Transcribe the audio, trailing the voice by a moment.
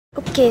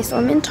Okay, so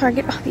I'm in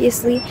Target,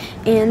 obviously,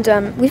 and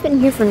we've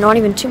been here for not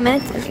even 2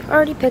 minutes, and we've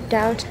already picked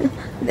out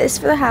this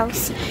for the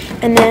house.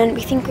 And then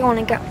we think we want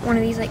to get one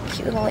of these like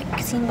cute little like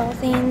scene ball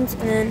things,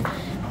 and then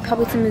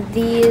probably some of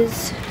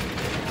these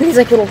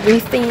like little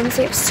wreath things.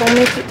 They have so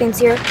many cute things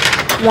here.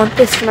 I want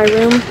this for my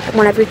room. I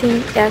want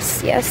everything.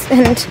 Yes, yes.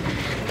 And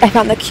I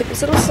found the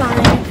cutest little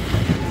sign.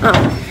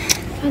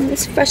 And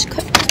this fresh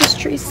cut Christmas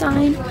tree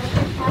sign.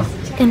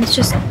 And it's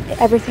just,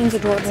 everything's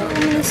adorable.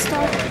 This is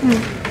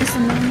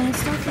minimalist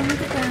stuff. And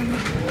look at them.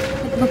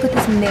 Like, look at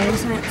this Mary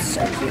sign. It's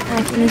so cute.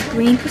 And these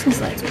green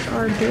Christmas lights, which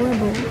are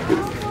adorable.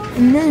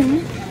 And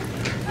then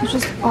there's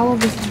just all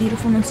of this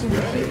beautifulness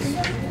over here.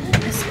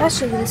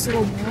 Especially this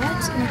little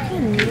wallet. And I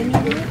can't read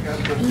anymore.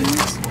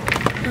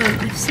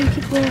 And I've seen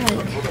people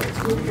like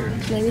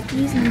play with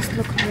these, and these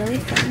look really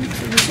fun.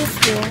 So these are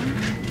cool.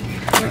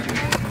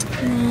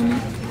 And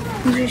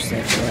then these are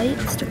just like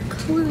lights. They're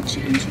color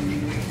changing.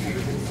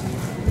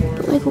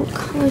 But like, what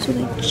colors were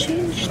they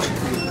changed?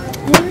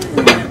 Yeah.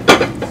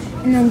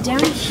 And then down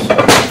here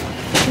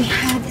we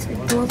have these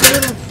adorable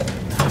little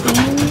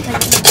things,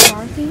 like these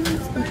car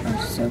things, which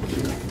are so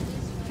cute.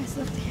 I guess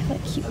look, they have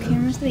like cute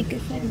cameras. They're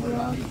good for like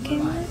vlog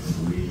cameras.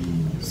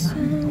 So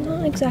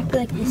not exactly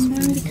like this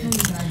one because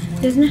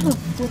it doesn't have a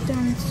flip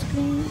down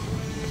screen.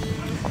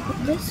 But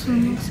this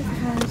one looks like it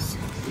has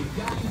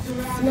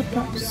a flip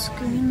up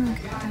screen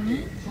like that.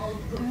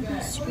 That would be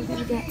super good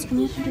to get. It's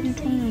only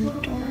 $129.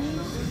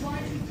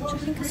 Which I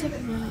think is like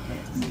really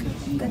good. Look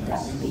how good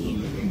that would be.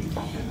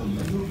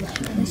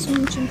 This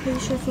one, which I'm pretty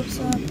sure flips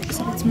up,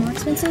 except it's more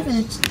expensive and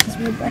it's this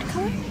weird red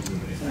color.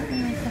 So I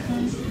really like that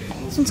one.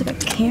 This one's like a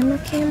camera.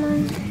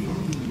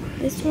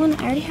 This one,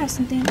 I already have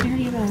something. I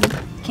already have a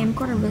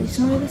camcorder really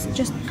similar to this. It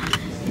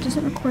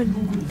doesn't record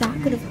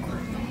that good of a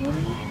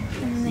quality.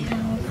 And then they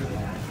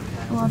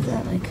have a lot of the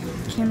like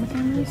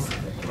cameras.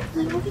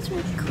 And all these are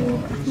really cool,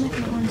 but I think my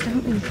favorite ones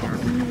definitely that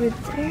one over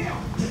there.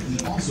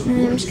 And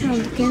then I'm just kind of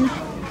looking.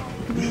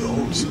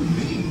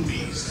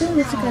 Oh,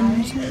 it's like a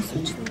nice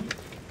switch.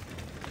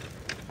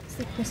 It's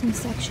the Christmas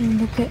section.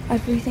 Look at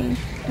everything.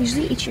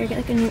 Usually each year I get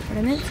like a new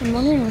ornament. So I'm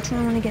wondering which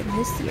one I want to get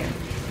this year.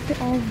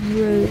 They're all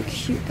really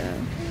cute though.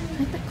 I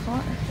like the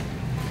car.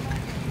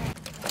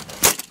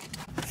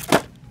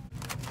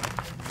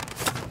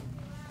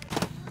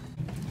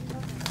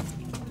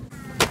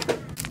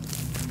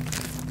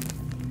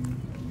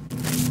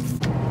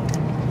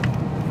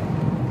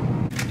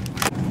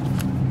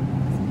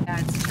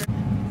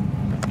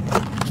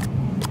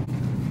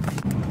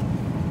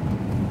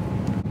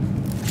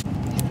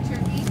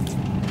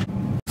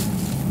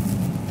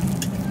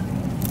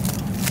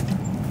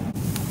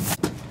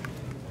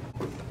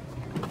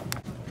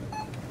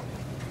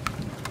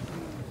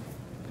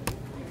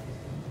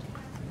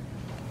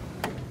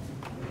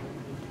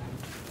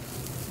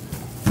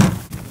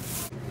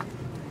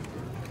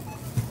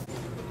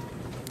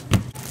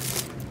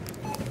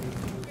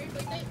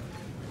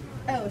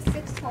 Oh,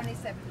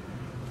 627.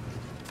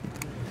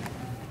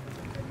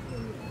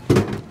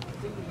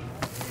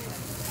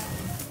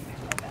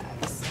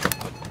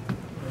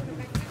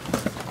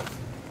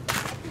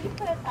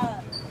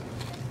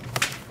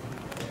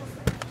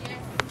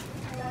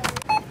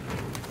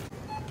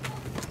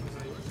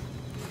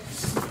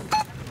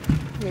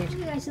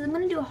 Okay guys, so I'm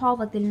gonna do a haul of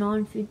like the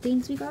non-food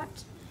things we got.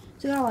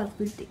 So we got a lot of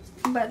food things,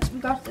 but we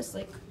got this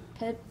like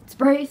pet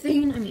spray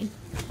thing. I mean,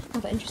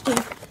 not that interesting.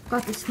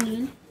 Got this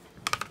thing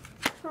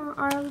for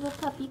our little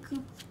puppy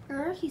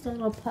Cooper. He's a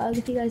little pug,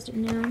 if you guys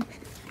didn't know.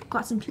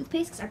 Got some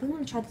toothpaste because I really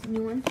want to try this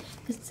new one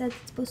because it says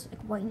it's supposed to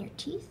like whiten your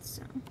teeth,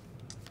 so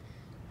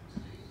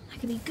that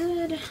could be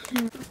good.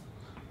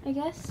 I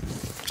guess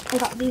I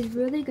got these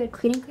really good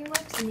clean and clear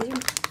wipes, and these are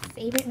my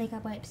favorite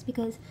makeup wipes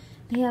because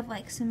they have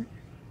like some,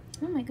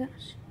 oh my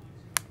gosh,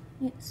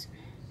 it's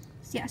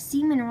yeah,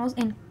 sea minerals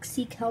and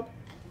sea kelp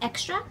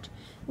extract,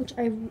 which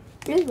I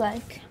really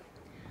like.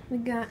 We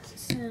got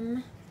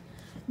some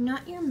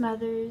Not Your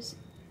Mother's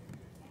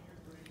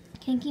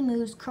Kinky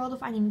Moves Curl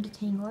Defining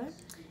Detangler.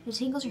 It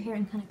detangles your hair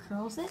and kind of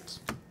curls it.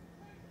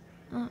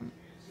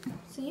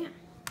 So yeah.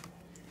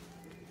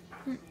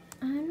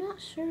 I'm not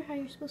sure how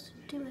you're supposed to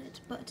do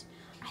it, but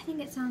I think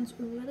it sounds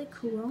really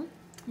cool.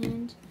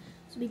 And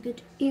this will be good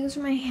to use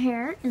for my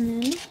hair.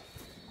 And then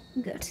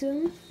go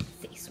to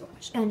face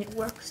wash. And it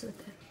works with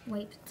the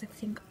wipe. It's like the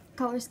same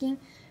color scheme.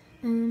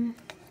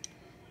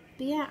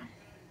 But yeah.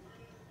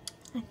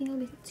 I think it'll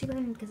be super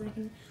fun because I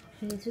can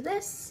do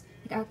this.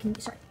 Like I can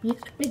use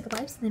makeup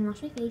wipes, and then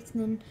wash my face,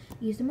 and then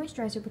use the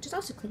moisturizer, which is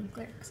also clean and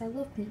clear because I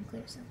love clean and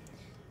clear. So,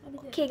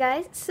 okay,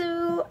 guys.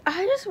 So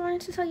I just wanted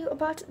to tell you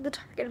about the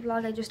Target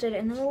vlog I just did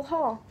in the little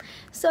haul.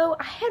 So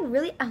I had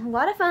really a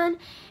lot of fun.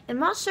 I'm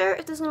not sure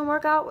if this is gonna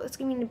work out. It's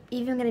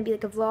even gonna be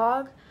like a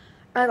vlog.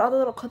 All the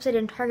little clips I did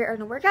in Target are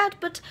gonna work out,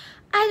 but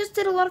I just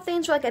did a lot of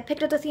things where like I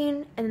picked up the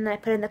thing and then I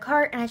put it in the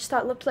cart, and I just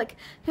thought it looked like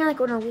kind of like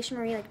what Alicia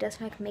Marie like does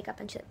kind of makeup,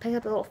 and she like picks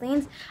up the little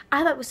things.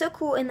 I thought it was so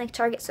cool in like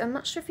Target, so I'm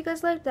not sure if you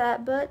guys like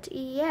that, but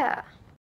yeah.